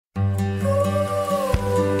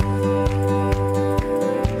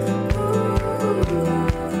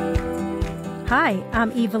Hi,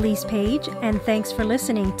 I'm Evilise Page, and thanks for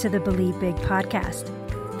listening to the Believe Big podcast,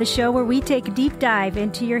 the show where we take a deep dive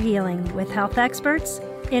into your healing with health experts,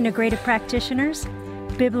 integrative practitioners,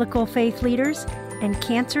 biblical faith leaders, and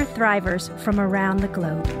cancer thrivers from around the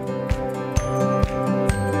globe.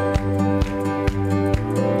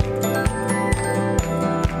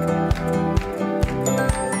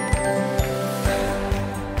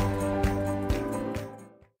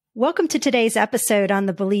 Welcome to today's episode on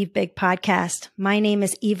the Believe Big podcast. My name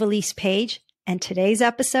is Evilise Page, and today's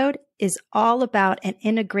episode is all about an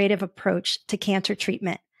integrative approach to cancer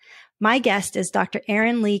treatment. My guest is Dr.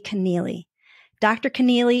 Leigh Connealy. Dr.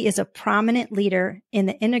 Connealy is a prominent leader in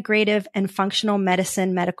the integrative and functional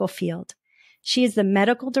medicine medical field. She is the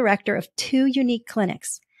medical director of two unique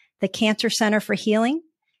clinics, the Cancer Center for Healing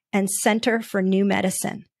and Center for New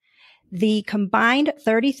Medicine. The combined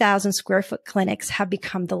 30,000 square foot clinics have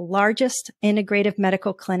become the largest integrative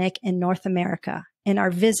medical clinic in North America and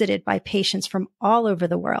are visited by patients from all over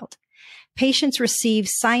the world. Patients receive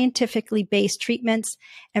scientifically based treatments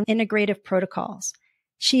and integrative protocols.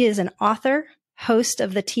 She is an author, host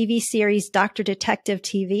of the TV series Dr. Detective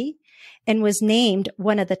TV, and was named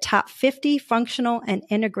one of the top 50 functional and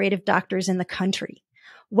integrative doctors in the country.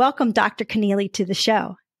 Welcome, Dr. Connealy, to the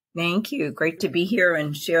show. Thank you. Great to be here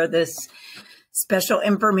and share this special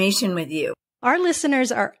information with you. Our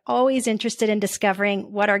listeners are always interested in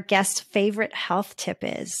discovering what our guest's favorite health tip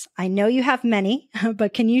is. I know you have many,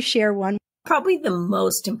 but can you share one? Probably the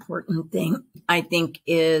most important thing, I think,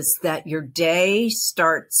 is that your day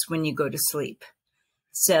starts when you go to sleep.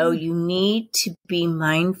 So you need to be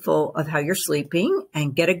mindful of how you're sleeping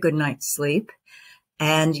and get a good night's sleep.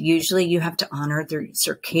 And usually you have to honor the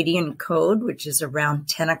circadian code, which is around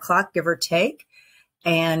 10 o'clock, give or take,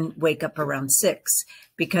 and wake up around 6,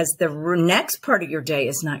 because the next part of your day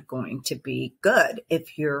is not going to be good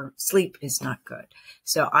if your sleep is not good.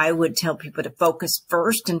 So I would tell people to focus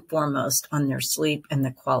first and foremost on their sleep and the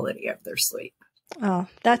quality of their sleep. Oh,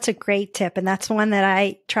 that's a great tip. And that's one that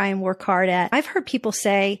I try and work hard at. I've heard people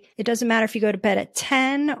say it doesn't matter if you go to bed at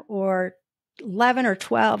 10 or 11 or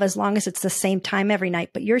 12, as long as it's the same time every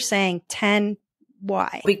night. But you're saying 10,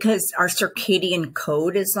 why? Because our circadian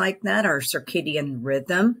code is like that. Our circadian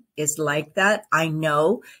rhythm is like that. I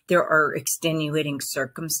know there are extenuating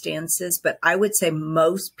circumstances, but I would say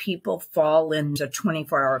most people fall into a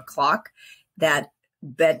 24-hour clock that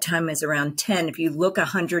bedtime is around 10. If you look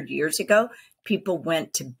 100 years ago, people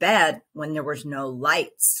went to bed when there was no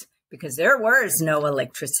lights because there was no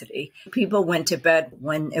electricity. People went to bed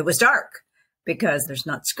when it was dark, because there's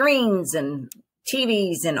not screens and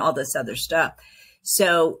TVs and all this other stuff.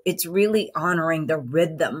 So it's really honoring the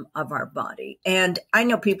rhythm of our body. And I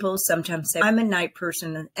know people sometimes say, I'm a night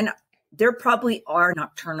person, and there probably are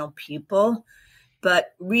nocturnal people,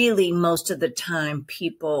 but really most of the time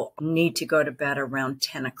people need to go to bed around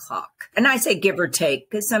 10 o'clock. And I say give or take,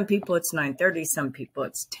 because some people it's 9:30, some people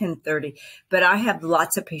it's 10:30. But I have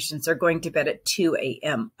lots of patients that are going to bed at 2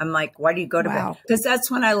 a.m. I'm like, why do you go to bed? Because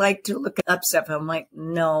that's when I like to look up stuff. I'm like,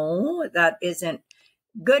 no, that isn't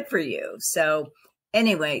good for you. So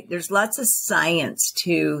anyway, there's lots of science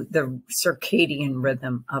to the circadian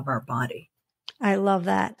rhythm of our body. I love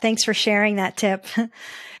that. Thanks for sharing that tip.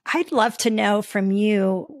 I'd love to know from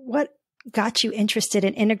you what got you interested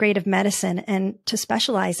in integrative medicine and to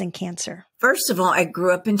specialize in cancer. First of all, I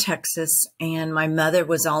grew up in Texas, and my mother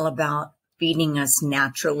was all about feeding us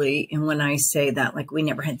naturally. And when I say that, like, we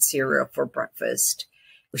never had cereal for breakfast.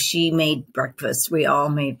 She made breakfast. We all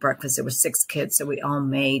made breakfast. There were 6 kids, so we all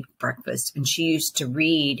made breakfast. And she used to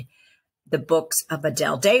read the books of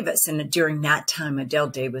Adele Davis. And during that time, Adele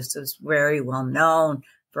Davis was very well known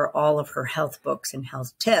for all of her health books and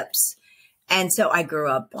health tips. And so I grew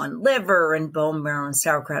up on liver and bone marrow and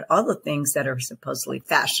sauerkraut, all the things that are supposedly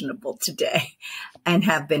fashionable today and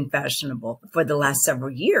have been fashionable for the last several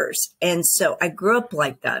years. And so I grew up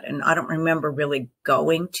like that. And I don't remember really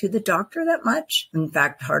going to the doctor that much. In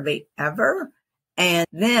fact, hardly ever. And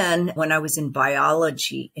then when I was in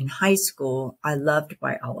biology in high school, I loved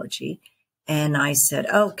biology. And I said,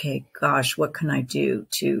 okay, gosh, what can I do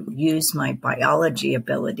to use my biology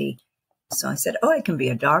ability? So I said, I can be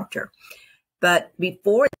a doctor. But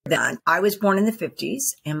before that, I was born in the 50s,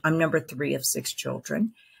 and I'm number 3 of 6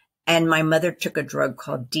 children. And my mother took a drug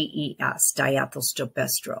called DES,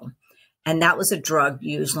 diethylstilbestrol. And that was a drug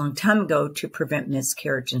used a long time ago to prevent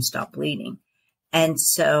miscarriage and stop bleeding. And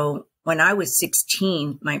so when I was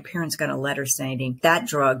 16, my parents got a letter saying that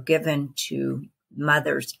drug given to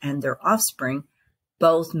mothers and their offspring,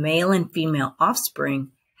 both male and female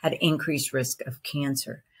offspring, had increased risk of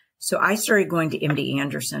cancer. So I started going to MD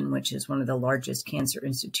Anderson, which is one of the largest cancer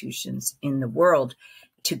institutions in the world,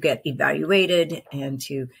 to get evaluated and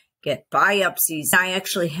to get biopsies. I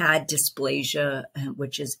actually had dysplasia,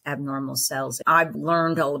 which is abnormal cells. I've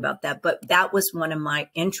learned all about that, but that was one of my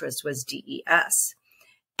interests, was DES.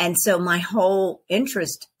 And so my whole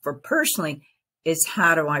interest for personally is,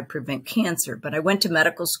 how do I prevent cancer? But I went to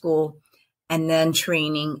medical school and then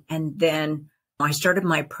training, and then I started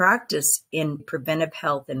my practice in preventive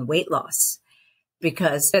health and weight loss,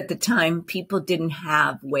 because at the time people didn't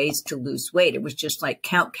have ways to lose weight. It was just like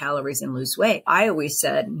count calories and lose weight. I always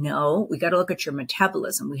said, no, we got to look at your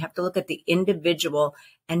metabolism. We have to look at the individual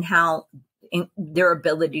and how their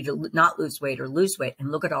ability to not lose weight or lose weight,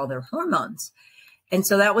 and look at all their hormones. And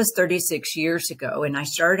so that was 36 years ago. And I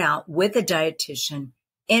started out with a dietitian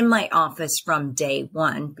in my office from day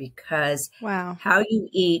one, because wow, how you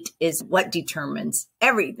eat is what determines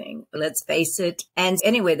everything. Let's face it. And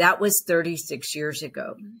anyway, that was 36 years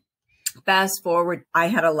ago. Fast forward, I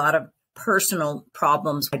had a lot of personal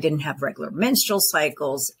problems. I didn't have regular menstrual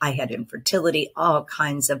cycles. I had infertility, all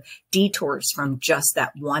kinds of detours from just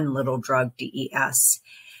that one little drug, DES.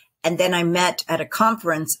 And then I met at a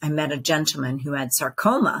conference, I met a gentleman who had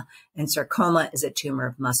sarcoma, and sarcoma is a tumor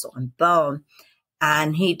of muscle and bone.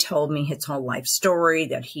 And he told me his whole life story,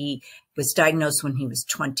 that he was diagnosed when he was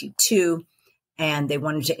 22 and they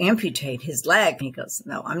wanted to amputate his leg. And he goes,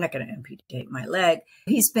 no, I'm not going to amputate my leg.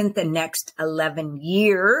 He spent the next 11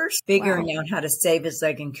 years figuring out how to save his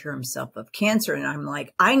leg and cure himself of cancer. And I'm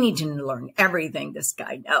like, I need to learn everything this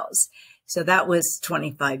guy knows. So that was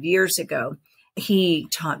 25 years ago. He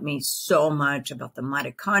taught me so much about the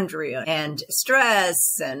mitochondria and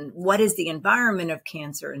stress and what is the environment of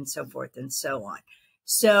cancer and so forth and so on.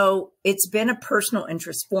 So it's been a personal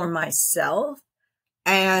interest for myself,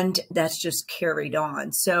 and that's just carried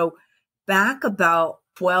on. So back about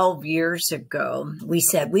 12 years ago, we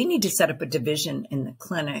said we need to set up a division in the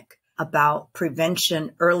clinic about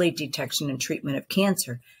prevention, early detection, and treatment of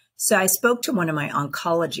cancer. So I spoke to one of my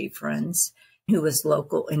oncology friends who was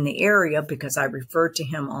local in the area, because I referred to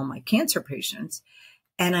him all my cancer patients.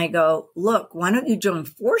 And I go, look, why don't you join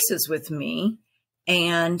forces with me?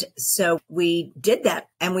 And so we did that,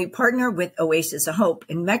 and we partnered with Oasis of Hope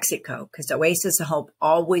in Mexico, because Oasis of Hope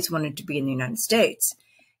always wanted to be in the United States.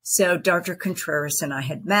 So Dr. Contreras and I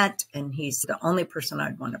had met, and he's the only person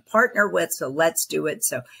I'd want to partner with. So let's do it.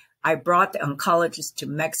 So I brought the oncologist to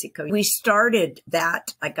Mexico. We started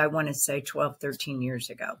that, like I want to say 12, 13 years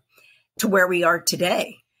ago, to where we are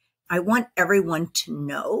today. I want everyone to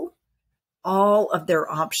know all of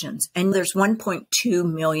their options. And there's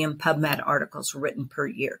 1.2 million PubMed articles written per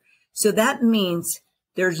year. So that means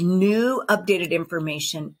there's new updated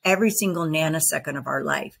information every single nanosecond of our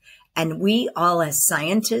life. And we all as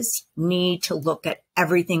scientists need to look at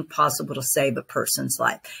everything possible to save a person's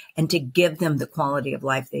life and to give them the quality of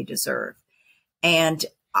life they deserve. And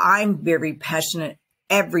I'm very passionate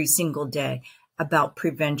every single day about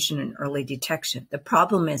prevention and early detection. The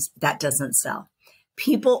problem is that doesn't sell.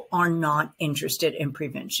 People are not interested in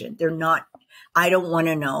prevention. They're not, I don't want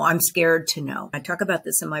to know. I'm scared to know. I talk about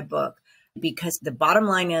this in my book, because the bottom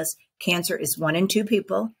line is cancer is 1 in 2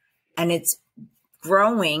 people, and it's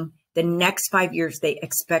growing. The next 5 years, they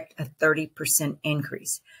expect a 30%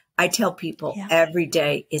 increase. I tell people every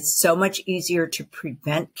day, it's so much easier to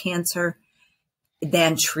prevent cancer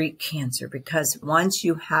than treat cancer, because once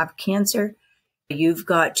you have cancer, you've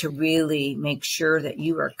got to really make sure that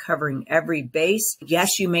you are covering every base.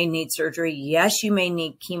 Yes, you may need surgery. Yes, you may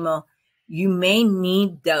need chemo. You may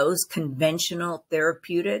need those conventional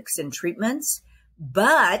therapeutics and treatments,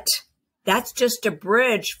 but that's just a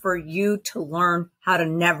bridge for you to learn how to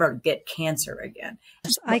never get cancer again.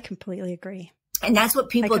 I completely agree. And that's what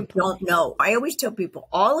people don't know. I always tell people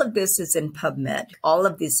all of this is in PubMed, all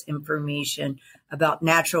of this information about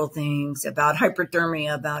natural things, about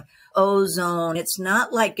hyperthermia, about ozone. It's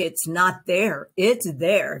not like it's not there. It's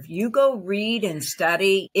there. If you go read and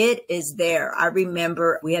study, it is there. I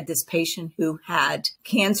remember we had this patient who had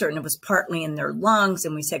cancer, and it was partly in their lungs.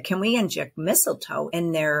 And we said, can we inject mistletoe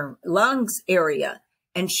in their lungs area?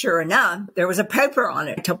 And sure enough, there was a paper on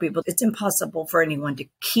it. I tell people it's impossible for anyone to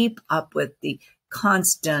keep up with the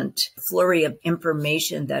constant flurry of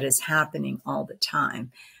information that is happening all the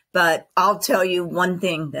time. But I'll tell you one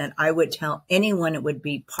thing that I would tell anyone, it would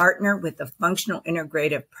be partner with a functional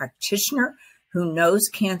integrative practitioner who knows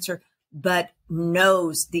cancer, but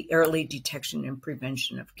knows the early detection and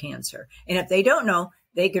prevention of cancer. And if they don't know,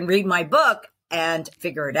 they can read my book and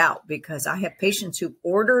figure it out, because I have patients who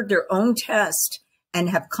ordered their own test and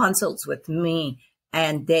have consults with me,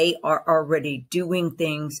 and they are already doing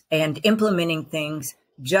things and implementing things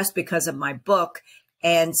just because of my book.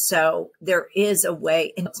 And so there is a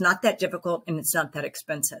way, and it's not that difficult and it's not that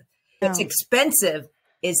expensive. No. What's expensive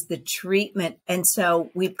is the treatment. And so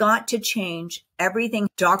we've got to change everything.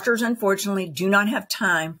 Doctors, unfortunately, do not have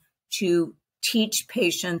time to teach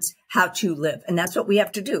patients how to live. And that's what we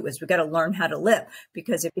have to do, is we got to learn how to live.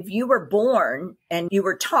 Because if you were born and you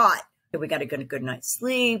were taught, we got to get a good night's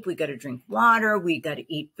sleep, we got to drink water, we got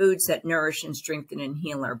to eat foods that nourish and strengthen and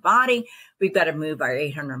heal our body, we've got to move our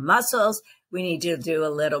 800 muscles, we need to do a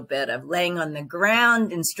little bit of laying on the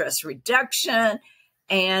ground and stress reduction.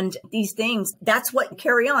 And these things, that's what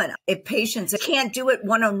carry on. If patients can't do it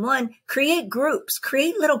one-on-one, create groups,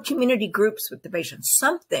 create little community groups with the patients,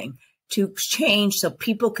 something to change so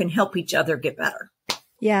people can help each other get better.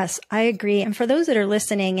 Yes, I agree. And for those that are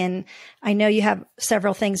listening, and I know you have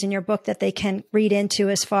several things in your book that they can read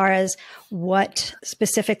into as far as what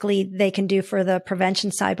specifically they can do for the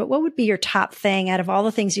prevention side, but what would be your top thing out of all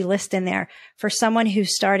the things you list in there for someone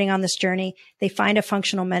who's starting on this journey? They find a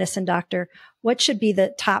functional medicine doctor. What should be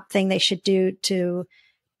the top thing they should do to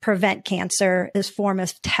prevent cancer as form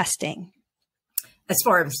of testing? As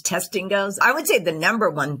far as testing goes, I would say the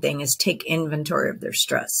number one thing is take inventory of their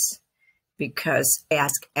stress. Because I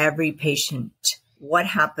ask every patient what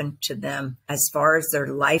happened to them as far as their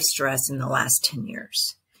life stress in the last 10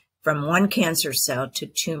 years. From one cancer cell to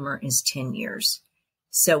tumor is 10 years.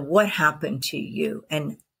 So what happened to you?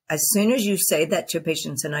 And as soon as you say that to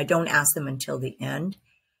patients, and I don't ask them until the end,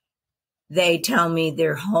 they tell me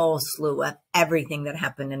their whole slew of everything that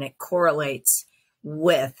happened, and it correlates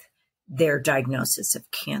with their diagnosis of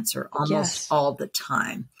cancer almost all the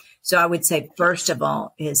time. So I would say, first of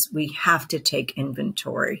all, is we have to take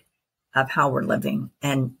inventory of how we're living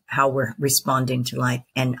and how we're responding to life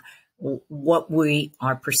and what we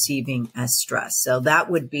are perceiving as stress. So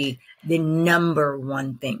that would be the number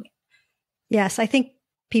one thing. Yes, I think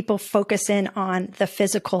people focus in on the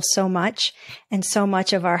physical so much, and so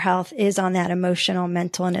much of our health is on that emotional,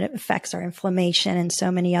 mental, and it affects our inflammation and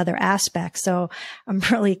so many other aspects. So I'm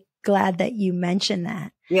really glad that you mentioned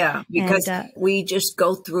that. Yeah, because we just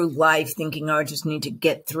go through life thinking, oh, I just need to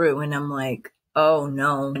get through. And I'm like, oh,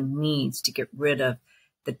 no, one needs to get rid of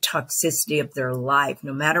the toxicity of their life,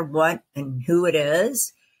 no matter what and who it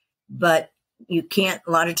is. But you can't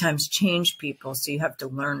a lot of times change people. So you have to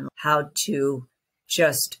learn how to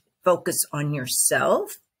just focus on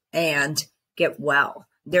yourself and get well.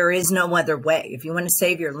 There is no other way. If you want to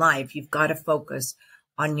save your life, you've got to focus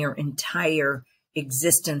on your entire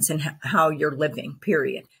existence and how you're living,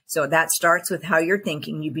 period. So that starts with how you're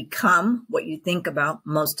thinking. You become what you think about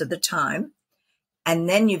most of the time. And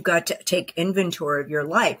then you've got to take inventory of your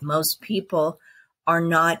life. Most people are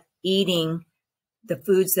not eating the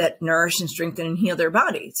foods that nourish and strengthen and heal their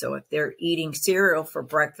body. So if they're eating cereal for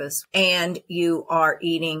breakfast and you are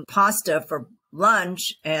eating pasta for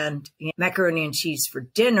lunch and macaroni and cheese for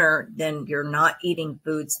dinner, then you're not eating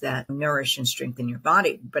foods that nourish and strengthen your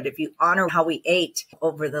body. But if you honor how we ate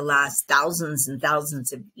over the last thousands and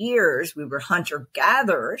thousands of years, we were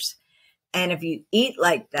hunter-gatherers. And if you eat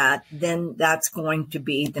like that, then that's going to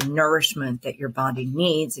be the nourishment that your body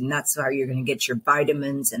needs. And that's how you're going to get your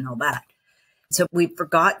vitamins and all that. So we've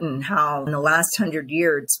forgotten how in the last 100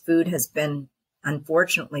 years, food has been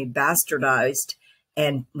unfortunately bastardized,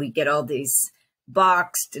 and we get all these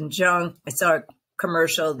boxed and junk. I saw a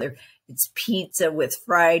commercial there. It's pizza with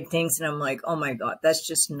fried things. And I'm like, oh my God, that's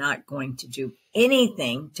just not going to do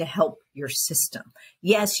anything to help your system.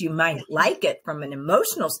 Yes, you might like it from an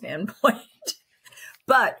emotional standpoint,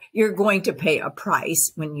 but you're going to pay a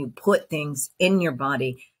price when you put things in your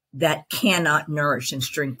body that cannot nourish and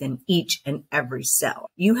strengthen each and every cell.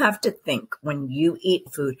 You have to think when you eat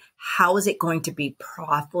food, how is it going to be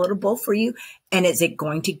profitable for you? And is it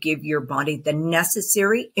going to give your body the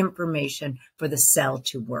necessary information for the cell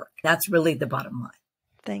to work? That's really the bottom line.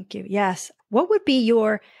 Thank you. Yes. What would be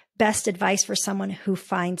your best advice for someone who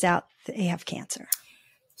finds out they have cancer?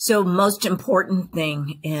 So most important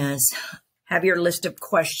thing is have your list of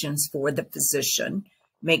questions for the physician.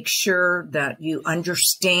 Make sure that you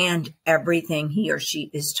understand everything he or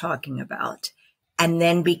she is talking about, and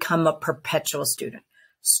then become a perpetual student.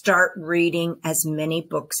 Start reading as many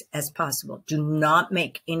books as possible. Do not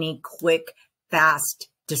make any quick, fast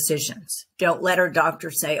decisions. Don't let our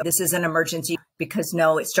doctor say, this is an emergency, because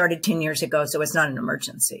no, it started 10 years ago, so it's not an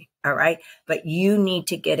emergency. All right. But you need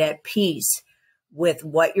to get at peace with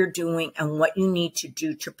what you're doing and what you need to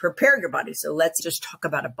do to prepare your body. So let's just talk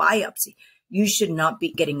about a biopsy. You should not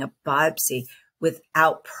be getting a biopsy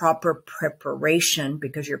without proper preparation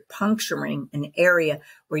because you're puncturing an area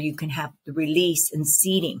where you can have the release and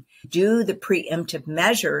seeding. Do the preemptive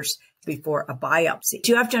measures before a biopsy.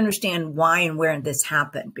 You have to understand why and where this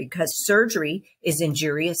happened, because surgery is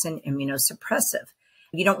injurious and immunosuppressive.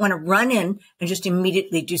 You don't want to run in and just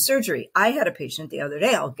immediately do surgery. I had a patient the other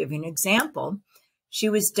day. I'll give you an example. She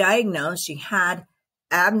was diagnosed. She had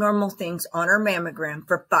abnormal things on her mammogram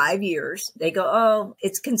for 5 years. They go, oh,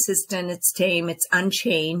 it's consistent, it's tame, it's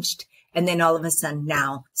unchanged. And then all of a sudden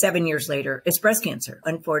now, 7 years later, it's breast cancer.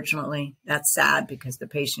 Unfortunately, that's sad because the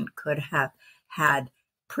patient could have had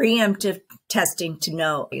preemptive testing to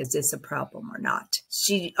know, is this a problem or not?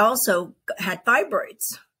 She also had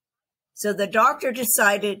fibroids. So the doctor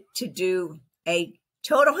decided to do a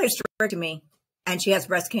total hysterectomy and she has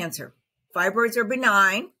breast cancer. Fibroids are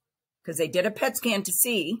benign because they did a PET scan to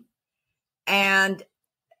see. And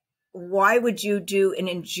why would you do an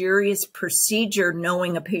injurious procedure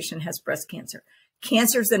knowing a patient has breast cancer?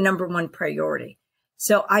 Cancer is the number one priority.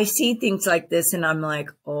 So I see things like this and I'm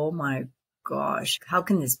like, oh my gosh, how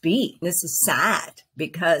can this be? This is sad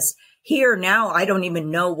because here now I don't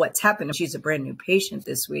even know what's happened. She's a brand new patient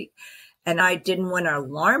this week. And I didn't want to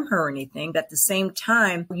alarm her or anything. But at the same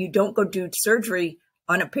time, you don't go do surgery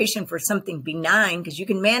on a patient for something benign because you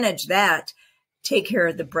can manage that. Take care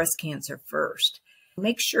of the breast cancer first.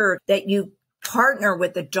 Make sure that you partner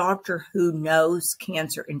with a doctor who knows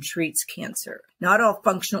cancer and treats cancer. Not all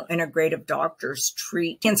functional integrative doctors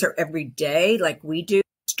treat cancer every day like we do.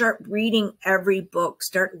 Start reading every book,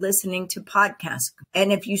 start listening to podcasts.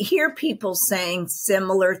 And if you hear people saying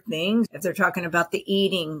similar things, if they're talking about the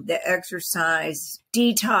eating, the exercise,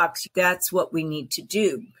 detox, that's what we need to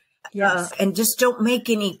do. Yes. And just don't make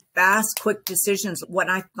any fast, quick decisions. What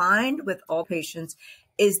I find with all patients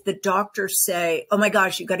is the doctors say, oh my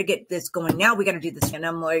gosh, you got to get this going now. We got to do this. And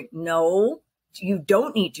I'm like, no, you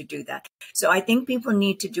don't need to do that. So I think people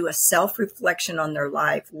need to do a self-reflection on their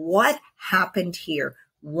life. What happened here?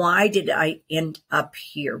 Why did I end up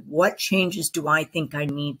here? What changes do I think I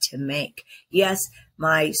need to make? Yes,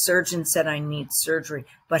 my surgeon said I need surgery,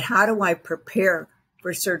 but how do I prepare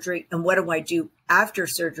for surgery? And what do I do after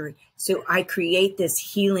surgery? So I create this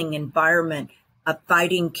healing environment of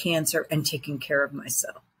fighting cancer and taking care of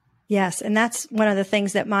myself. Yes. And that's one of the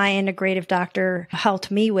things that my integrative doctor helped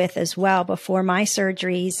me with as well before my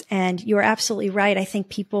surgeries. And you're absolutely right. I think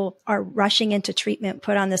people are rushing into treatment,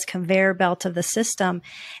 put on this conveyor belt of the system,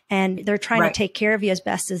 and they're trying to take care of you as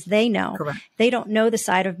best as they know. Correct. They don't know the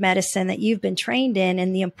side of medicine that you've been trained in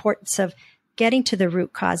and the importance of getting to the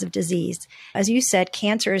root cause of disease. As you said,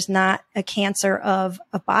 cancer is not a cancer of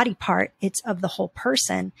a body part. It's of the whole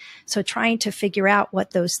person. So trying to figure out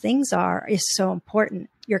what those things are is so important.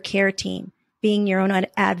 Your care team, being your own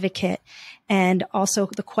advocate, and also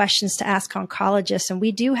the questions to ask oncologists. And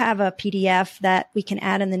we do have a PDF that we can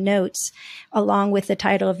add in the notes along with the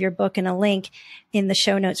title of your book and a link in the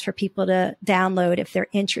show notes for people to download if they're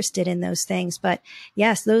interested in those things. But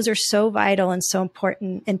yes, those are so vital and so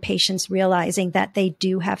important in patients realizing that they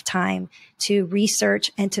do have time to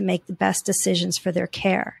research and to make the best decisions for their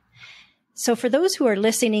care. So for those who are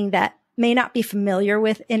listening that may not be familiar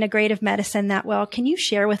with integrative medicine that well, can you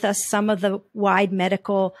share with us some of the wide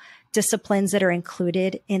medical disciplines that are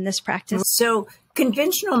included in this practice? So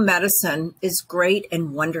conventional medicine is great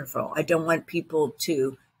and wonderful. I don't want people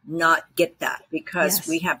to not get that because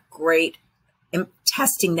we have great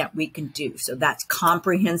testing that we can do. So that's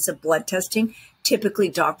comprehensive blood testing. Typically,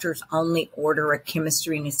 doctors only order a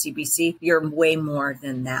chemistry and a CBC. You're way more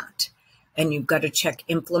than that. And you've got to check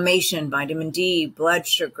inflammation, vitamin D, blood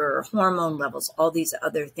sugar, hormone levels, all these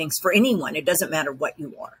other things for anyone. It doesn't matter what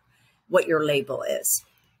you are, what your label is.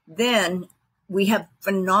 Then we have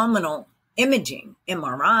phenomenal imaging,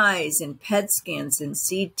 MRIs and PET scans and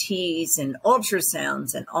CTs and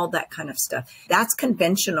ultrasounds and all that kind of stuff. That's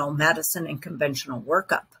conventional medicine and conventional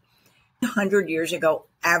workup. 100 years ago,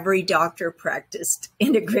 every doctor practiced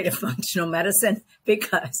integrative functional medicine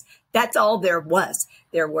because that's all there was.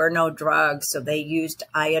 There were no drugs, so they used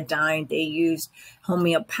iodine, they used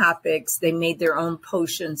homeopathics, they made their own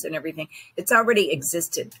potions and everything. It's already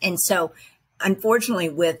existed. And so, unfortunately,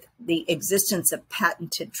 with the existence of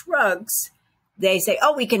patented drugs, they say,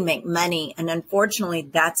 oh, we can make money. And unfortunately,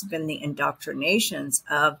 that's been the indoctrinations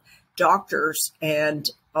of doctors and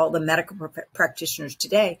all the medical practitioners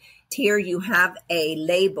today. Here you have a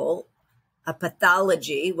label, a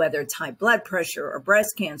pathology, whether it's high blood pressure or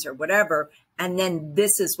breast cancer, whatever, And then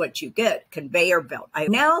this is what you get, conveyor belt.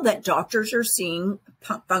 Now that doctors are seeing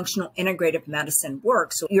functional integrative medicine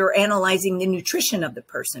work, so you're analyzing the nutrition of the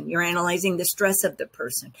person, you're analyzing the stress of the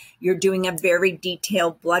person, you're doing a very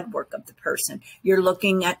detailed blood work of the person, you're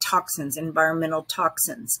looking at toxins, environmental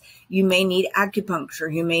toxins. You may need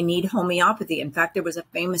acupuncture, you may need homeopathy. In fact, there was a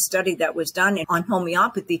famous study that was done on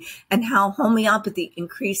homeopathy and how homeopathy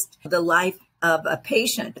increased the life of a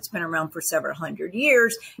patient. It's been around for several hundred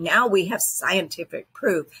years. Now we have scientific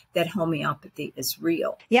proof that homeopathy is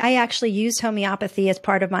real. Yeah, I actually used homeopathy as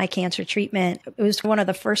part of my cancer treatment. It was one of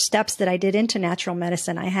the first steps that I did into natural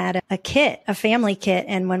medicine. I had a kit, a family kit.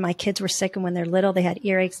 And when my kids were sick and when they're little, they had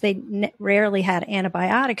earaches. They rarely had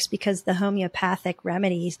antibiotics because the homeopathic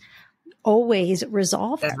remedies always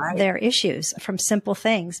resolve their issues from simple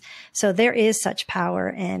things. So there is such power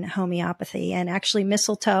in homeopathy. And actually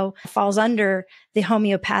mistletoe falls under the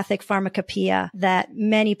homeopathic pharmacopoeia that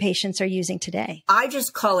many patients are using today. I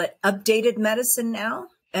just call it updated medicine now.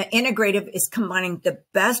 Integrative is combining the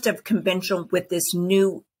best of conventional with this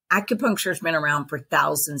new. Acupuncture has been around for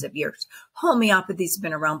thousands of years. Homeopathy's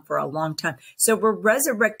been around for a long time. So we're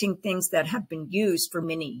resurrecting things that have been used for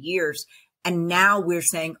many years. And now we're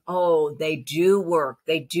saying, oh, they do work,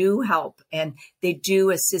 they do help, and they do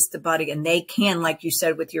assist the body. And they can, like you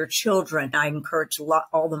said, with your children. I encourage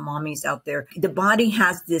all the mommies out there. The body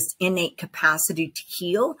has this innate capacity to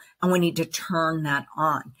heal, and we need to turn that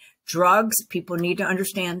on. Drugs, people need to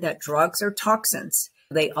understand that drugs are toxins.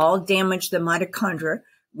 They all damage the mitochondria,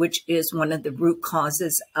 which is one of the root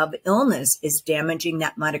causes of illness, is damaging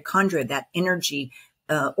that mitochondria, that energy,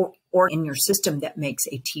 or in your system that makes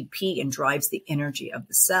ATP and drives the energy of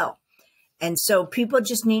the cell. And so people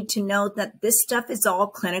just need to know that this stuff is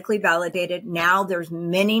all clinically validated. Now there's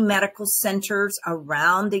many medical centers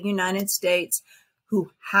around the United States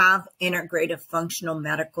who have integrative functional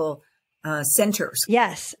medical centers.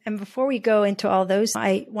 Yes. And before we go into all those,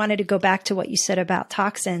 I wanted to go back to what you said about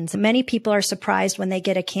toxins. Many people are surprised when they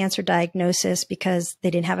get a cancer diagnosis because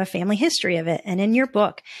they didn't have a family history of it. And in your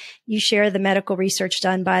book, you share the medical research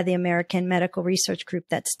done by the American Medical Research Group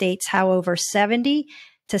that states how over 70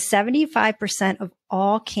 to 75% of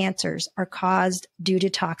all cancers are caused due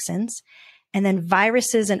to toxins. And then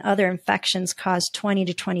viruses and other infections cause 20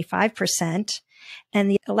 to 25%. And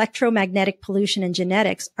the electromagnetic pollution and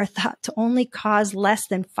genetics are thought to only cause less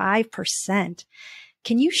than 5%.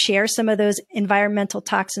 Can you share some of those environmental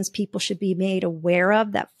toxins people should be made aware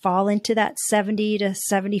of that fall into that 70 to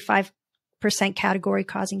 75% category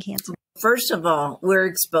causing cancer? First of all, we're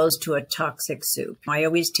exposed to a toxic soup. I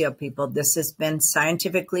always tell people this has been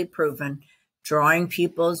scientifically proven. Drawing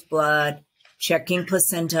people's blood, checking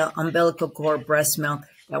placenta, umbilical cord, breast milk,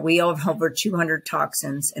 that we have over 200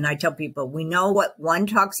 toxins. And I tell people, we know what one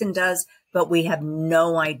toxin does, but we have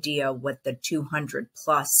no idea what the 200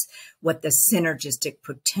 plus, what the synergistic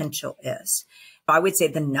potential is. I would say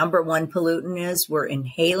the number one pollutant is we're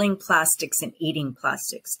inhaling plastics and eating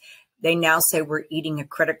plastics. They now say we're eating a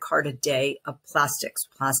credit card a day of plastics.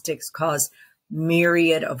 Plastics cause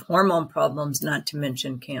myriad of hormone problems, not to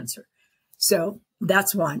mention cancer. So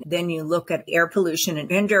that's one. Then you look at air pollution,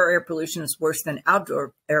 and indoor air pollution is worse than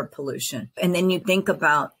outdoor air pollution. And then you think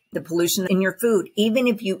about the pollution in your food. Even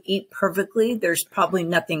if you eat perfectly, there's probably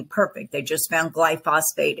nothing perfect. They just found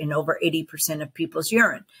glyphosate in over 80% of people's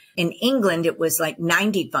urine. In England, it was like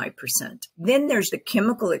 95%. Then there's the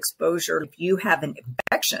chemical exposure. If you have an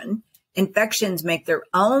infection, infections make their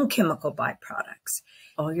own chemical byproducts.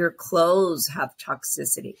 All your clothes have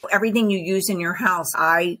toxicity. Everything you use in your house.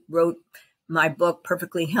 I wrote my book,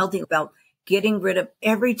 Perfectly Healthy, about getting rid of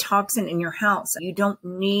every toxin in your house. You don't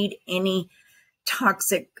need any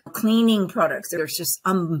toxic cleaning products. There's just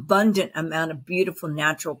an abundant amount of beautiful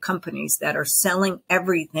natural companies that are selling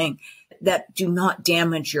everything that do not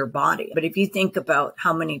damage your body. But if you think about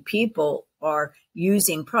how many people are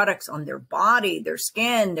using products on their body, their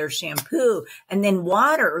skin, their shampoo, and then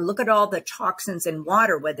water. Look at all the toxins in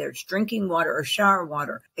water, whether it's drinking water or shower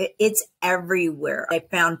water. It's everywhere. They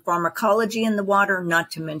found pharmacology in the water,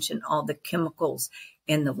 not to mention all the chemicals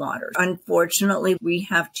in the water. Unfortunately, we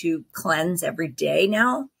have to cleanse every day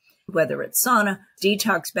now, whether it's sauna,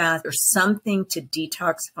 detox bath, or something to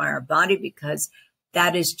detoxify our body, because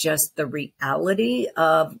that is just the reality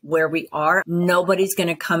of where we are. Nobody's going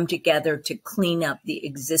to come together to clean up the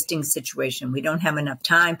existing situation. We don't have enough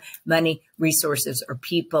time, money, resources, or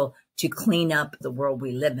people to clean up the world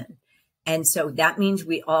we live in. And so that means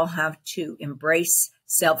we all have to embrace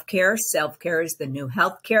self-care. Self-care is the new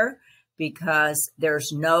healthcare, because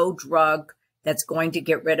there's no drug that's going to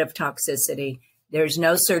get rid of toxicity. There's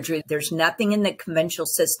no surgery. There's nothing in the conventional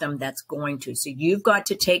system that's going to. So you've got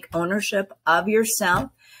to take ownership of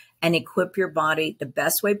yourself and equip your body the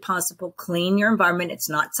best way possible. Clean your environment. It's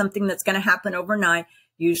not something that's going to happen overnight.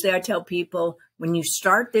 Usually I tell people when you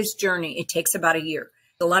start this journey, it takes about a year.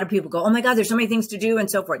 A lot of people go, oh my God, there's so many things to do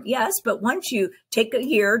and so forth. Yes, but once you take a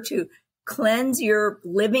year to cleanse your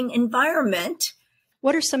living environment.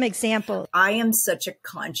 What are some examples? I am such a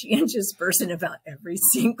conscientious person about every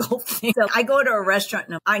single thing. So I go to a restaurant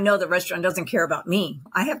and I know the restaurant doesn't care about me.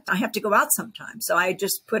 I have to go out sometimes. So I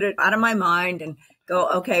just put it out of my mind and go,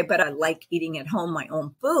 okay, but I like eating at home, my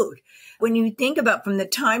own food. When you think about from the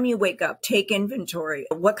time you wake up, take inventory.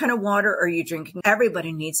 What kind of water are you drinking?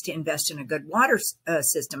 Everybody needs to invest in a good water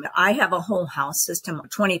system. I have a whole house system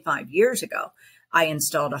 25 years ago. I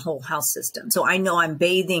installed a whole house system. So I know I'm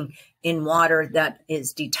bathing in water that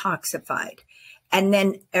is detoxified. And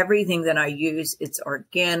then everything that I use, it's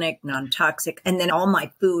organic, non-toxic. And then all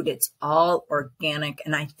my food, it's all organic.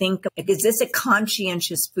 And I think, is this a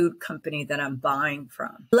conscientious food company that I'm buying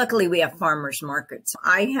from? Luckily, we have farmers markets.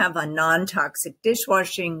 I have a non-toxic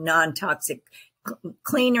dishwashing, non-toxic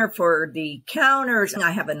cleaner for the counters.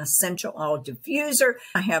 I have an essential oil diffuser.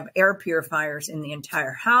 I have air purifiers in the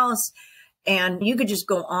entire house. And you could just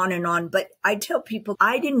go on and on. But I tell people,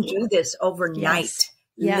 I didn't do this overnight.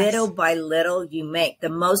 Yes. Little by little, you make the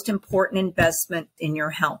most important investment in your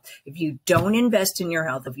health. If you don't invest in your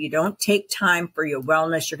health, if you don't take time for your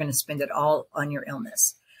wellness, you're going to spend it all on your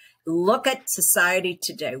illness. Look at society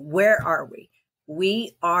today. Where are we?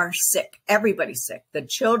 We are sick. Everybody's sick. The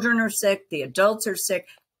children are sick. The adults are sick.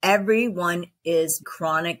 Everyone is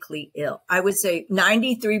chronically ill. I would say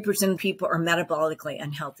 93% of people are metabolically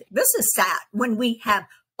unhealthy. This is sad when we have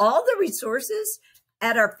all the resources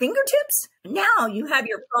at our fingertips. Now you have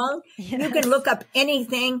your phone. Yes. You can look up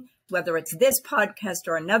anything, whether it's this podcast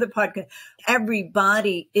or another podcast.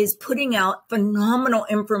 Everybody is putting out phenomenal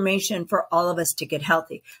information for all of us to get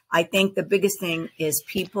healthy. I think the biggest thing is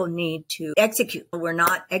people need to execute. We're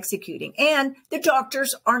not executing. And the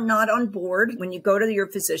doctors are not on board. When you go to your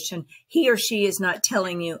physician, he or she is not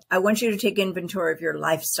telling you, I want you to take inventory of your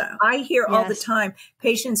lifestyle. I hear all the time,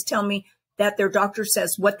 patients tell me, that their doctor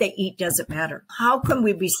says what they eat doesn't matter. How can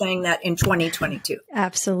we be saying that in 2022?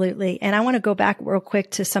 Absolutely. And I want to go back real quick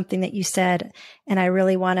to something that you said, and I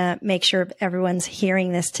really want to make sure everyone's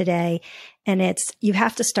hearing this today. And it's, you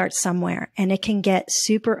have to start somewhere, and it can get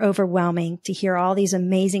super overwhelming to hear all these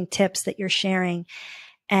amazing tips that you're sharing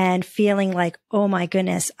and feeling like, oh my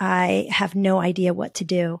goodness, I have no idea what to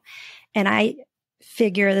do. And I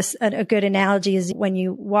figure this, a good analogy is when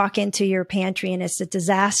you walk into your pantry and it's a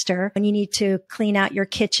disaster and you need to clean out your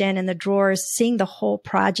kitchen and the drawers, seeing the whole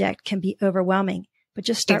project can be overwhelming, but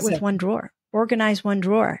just start with one drawer. Organize one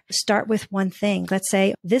drawer. Start with one thing. Let's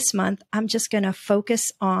say this month, I'm just going to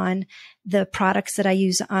focus on the products that I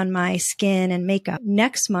use on my skin and makeup.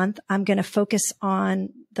 Next month, I'm going to focus on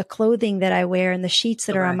the clothing that I wear and the sheets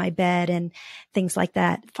that are on my bed and things like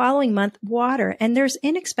that. Following month, water. And there's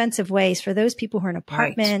inexpensive ways for those people who are in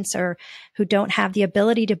apartments or who don't have the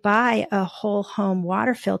ability to buy a whole home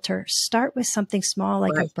water filter. Start with something small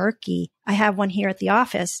like a Berkey. I have one here at the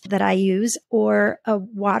office that I use, or a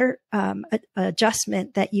water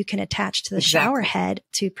adjustment that you can attach to the shower head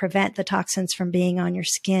to prevent the toxins from being on your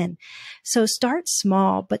skin. So start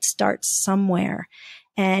small, but start somewhere.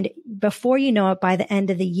 And before you know it, by the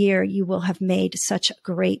end of the year, you will have made such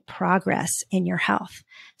great progress in your health.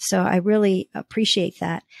 So I really appreciate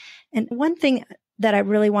that. And one thing that I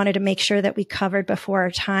really wanted to make sure that we covered before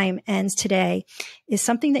our time ends today is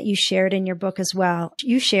something that you shared in your book as well.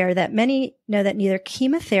 You share that many know that neither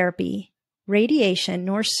chemotherapy, radiation,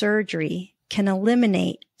 nor surgery can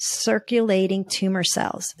eliminate circulating tumor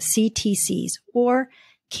cells, CTCs, or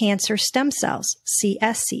cancer stem cells,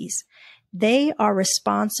 CSCs. They are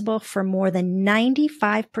responsible for more than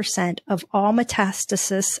 95% of all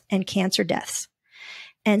metastasis and cancer deaths.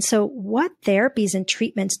 And so what therapies and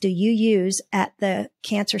treatments do you use at the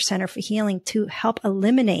Cancer Center for Healing to help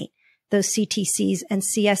eliminate those CTCs and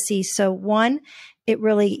CSCs? So one, it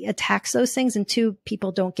really attacks those things, and two,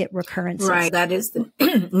 people don't get recurrences. Right. That is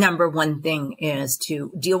the number one thing, is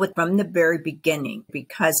to deal with from the very beginning,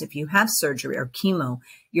 because if you have surgery or chemo,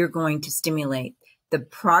 you're going to stimulate the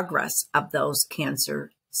progress of those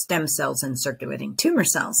cancer stem cells and circulating tumor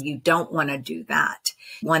cells. You don't want to do that.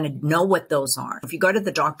 You want to know what those are. If you go to the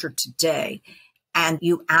doctor today and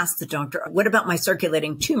you ask the doctor, what about my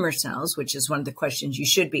circulating tumor cells, which is one of the questions you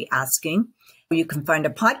should be asking. You can find a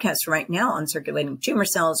podcast right now on circulating tumor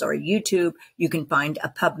cells, or YouTube. You can find a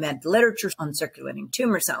PubMed literature on circulating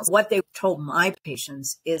tumor cells. What they told my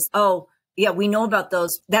patients is, oh, Yeah, we know about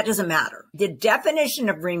those. That doesn't matter. The definition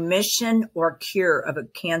of remission or cure of a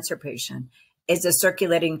cancer patient is a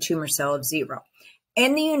circulating tumor cell of 0.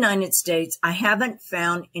 In the United States, I haven't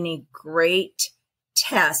found any great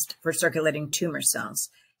test for circulating tumor cells.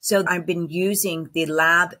 So I've been using the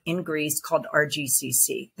lab in Greece called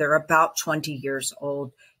RGCC. They're about 20 years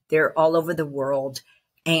old. They're all over the world.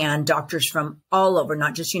 And doctors from all over,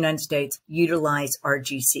 not just United States, utilize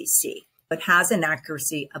RGCC. It has an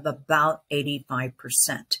accuracy of about 85%.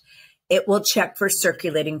 It will check for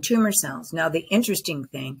circulating tumor cells. Now, the interesting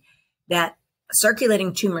thing that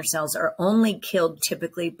circulating tumor cells are only killed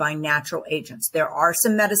typically by natural agents. There are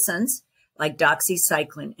some medicines like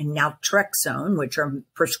doxycycline and naltrexone, which are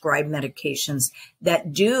prescribed medications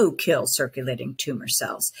that do kill circulating tumor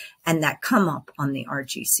cells and that come up on the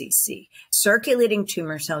RGCC. Circulating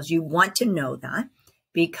tumor cells, you want to know that,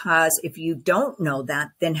 because if you don't know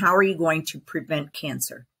that, then how are you going to prevent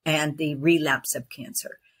cancer and the relapse of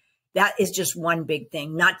cancer? That is just one big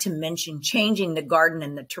thing, not to mention changing the garden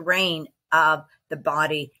and the terrain of the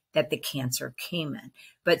body that the cancer came in.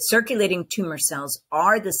 But circulating tumor cells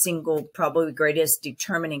are the single, probably greatest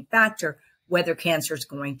determining factor whether cancer is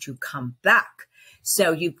going to come back.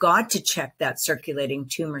 So you've got to check that circulating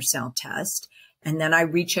tumor cell test. And then I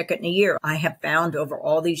recheck it in a year. I have found over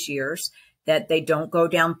all these years that they don't go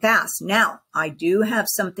down fast. Now, I do have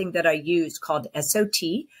something that I use called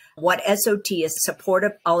SOT. What SOT is,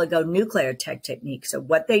 supportive oligonucleotide technique. So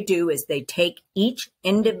what they do is they take each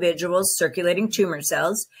individual's circulating tumor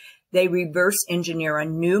cells, they reverse engineer a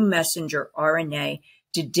new messenger RNA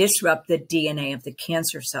to disrupt the DNA of the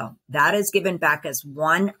cancer cell. That is given back as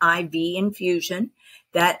one IV infusion.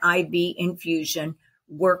 That IV infusion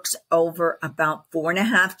works over about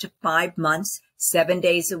 4.5 to 5 months, 7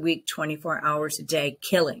 days a week, 24 hours a day,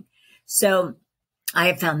 killing. So I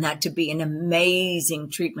have found that to be an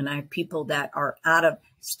amazing treatment. I have people that are out of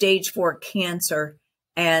stage 4 cancer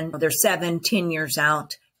and they're 7, 10 years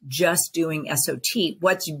out just doing SOT.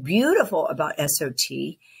 What's beautiful about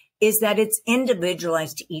SOT is that it's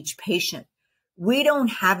individualized to each patient. We don't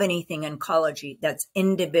have anything in oncology that's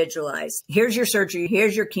individualized. Here's your surgery,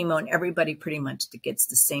 here's your chemo, and everybody pretty much gets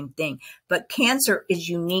the same thing. But cancer is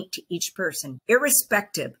unique to each person,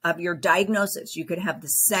 irrespective of your diagnosis. You could have the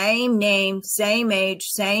same name, same age,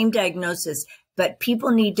 same diagnosis, but people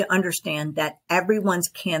need to understand that everyone's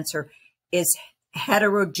cancer is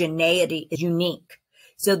heterogeneity, is unique.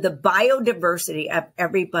 So the biodiversity of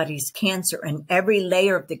everybody's cancer and every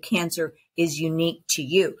layer of the cancer is unique to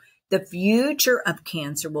you. The future of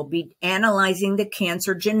cancer will be analyzing the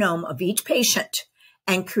cancer genome of each patient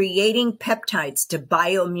and creating peptides to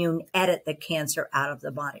bioimmune edit the cancer out of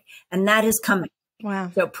the body. And that is coming.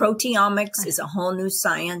 Wow. So proteomics is a whole new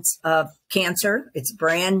science of cancer. It's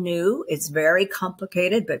brand new. It's very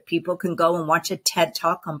complicated, but people can go and watch a TED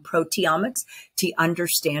Talk on proteomics to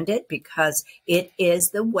understand it, because it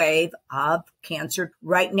is the wave of cancer.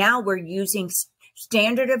 Right now, we're using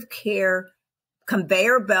standard of care,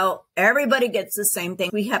 conveyor belt. Everybody gets the same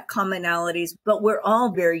thing. We have commonalities, but we're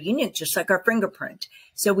all very unique, just like our fingerprint.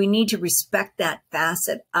 So we need to respect that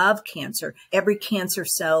facet of cancer. Every cancer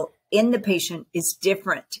cell in the patient is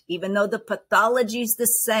different. Even though the pathology is the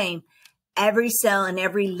same, every cell and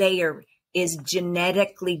every layer is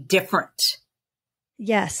genetically different.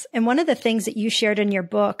 Yes. And one of the things that you shared in your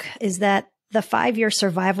book is that the 5-year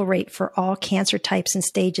survival rate for all cancer types and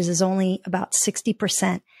stages is only about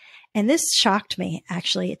 60%. And this shocked me,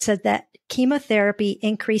 actually. It said that chemotherapy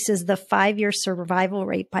increases the 5-year survival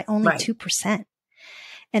rate by only 2%.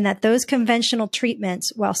 And that those conventional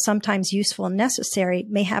treatments, while sometimes useful and necessary,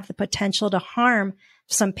 may have the potential to harm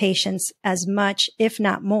some patients as much, if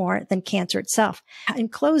not more, than cancer itself. In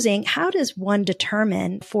closing, how does one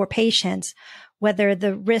determine for patients whether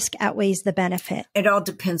the risk outweighs the benefit? It all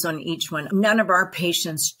depends on each one. None of our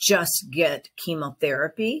patients just get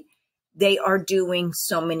chemotherapy. They are doing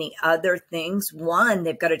so many other things. One,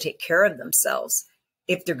 they've got to take care of themselves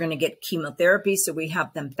if they're going to get chemotherapy. So we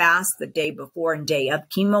have them fast the day before and day of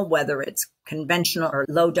chemo, whether it's conventional or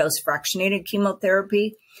low dose fractionated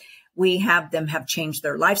chemotherapy. We have them have changed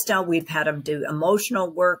their lifestyle. We've had them do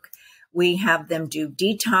emotional work. We have them do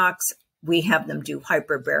detox. We have them do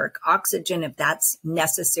hyperbaric oxygen if that's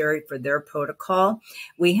necessary for their protocol.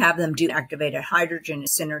 We have them do activated hydrogen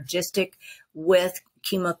synergistic with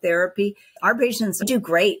chemotherapy. Our patients do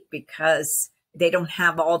great because they don't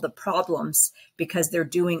have all the problems, because they're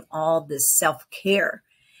doing all this self-care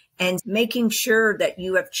and making sure that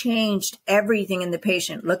you have changed everything in the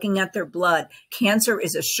patient, looking at their blood. Cancer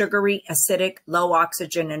is a sugary, acidic, low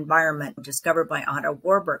oxygen environment discovered by Otto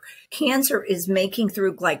Warburg. Cancer is making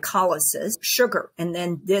through glycolysis sugar, and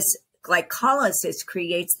then this glycolysis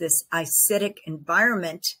creates this acidic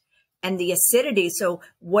environment and the acidity. So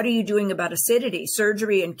what are you doing about acidity?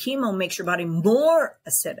 Surgery and chemo makes your body more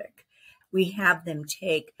acidic. We have them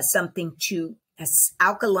take something to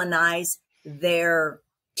alkalinize their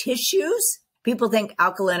tissues. People think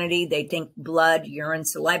alkalinity, they think blood, urine,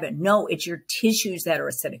 saliva. No, it's your tissues that are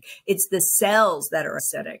acidic. It's the cells that are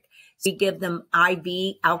acidic. We give them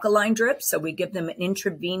IV alkaline drips. So we give them an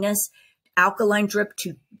intravenous alkaline drip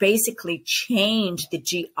to basically change the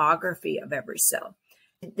geography of every cell.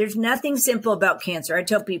 There's nothing simple about cancer. I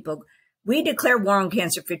tell people, we declared war on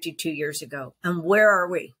cancer 52 years ago. And where are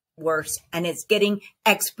we? Worse. And it's getting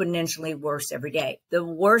exponentially worse every day. The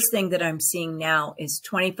worst thing that I'm seeing now is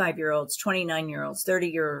 25-year-olds, 29-year-olds,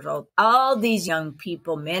 30-year-olds, all these young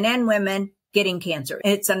people, men and women, getting cancer.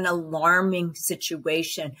 It's an alarming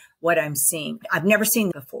situation, what I'm seeing. I've never seen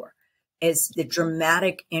it before. Is the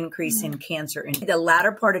dramatic increase in cancer in the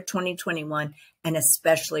latter part of 2021 and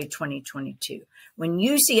especially 2022. When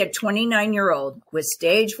you see a 29-year-old with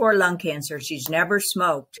stage 4 lung cancer, she's never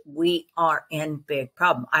smoked, we are in big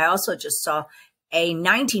problem. I also just saw a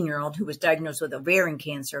 19-year-old who was diagnosed with ovarian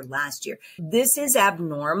cancer last year. This is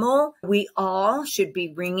abnormal. We all should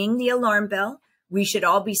be ringing the alarm bell. We should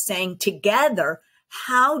all be saying together,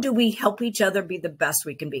 how do we help each other be the best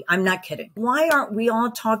we can be? I'm not kidding. Why aren't we all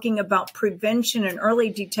talking about prevention and early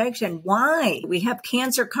detection? Why? We have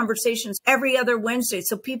cancer conversations every other Wednesday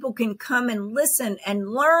so people can come and listen and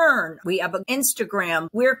learn. We have an Instagram.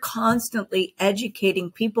 We're constantly educating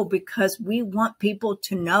people because we want people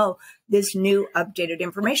to know this new updated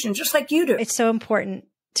information, just like you do. It's so important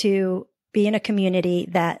to be in a community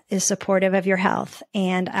that is supportive of your health.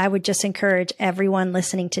 And I would just encourage everyone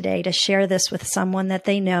listening today to share this with someone that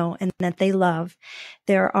they know and that they love.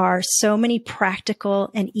 There are so many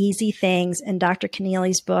practical and easy things in Dr.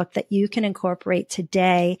 Connealy's book that you can incorporate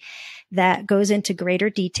today that goes into greater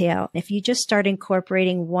detail. If you just start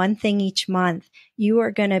incorporating one thing each month, you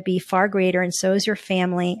are going to be far greater, and so is your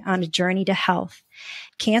family, on a journey to health.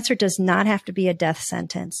 Cancer does not have to be a death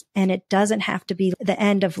sentence, and it doesn't have to be the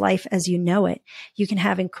end of life as you know it. You can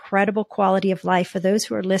have incredible quality of life. For those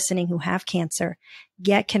who are listening who have cancer,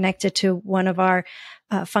 get connected to one of our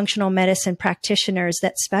functional medicine practitioners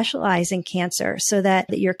that specialize in cancer so that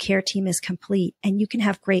your care team is complete and you can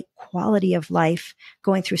have great quality of life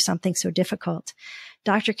going through something so difficult.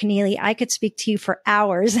 Dr. Connealy, I could speak to you for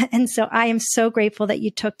hours. And so I am so grateful that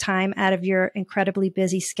you took time out of your incredibly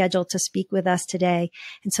busy schedule to speak with us today.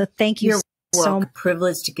 And so thank you so much.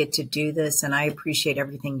 Privileged to get to do this. And I appreciate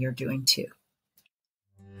everything you're doing too.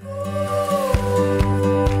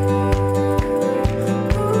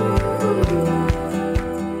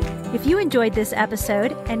 If you enjoyed this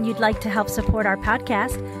episode and you'd like to help support our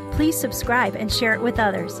podcast, please subscribe and share it with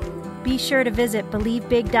others. Be sure to visit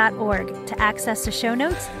believebig.org to access the show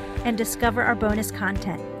notes and discover our bonus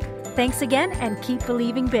content. Thanks again, and keep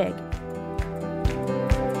believing big.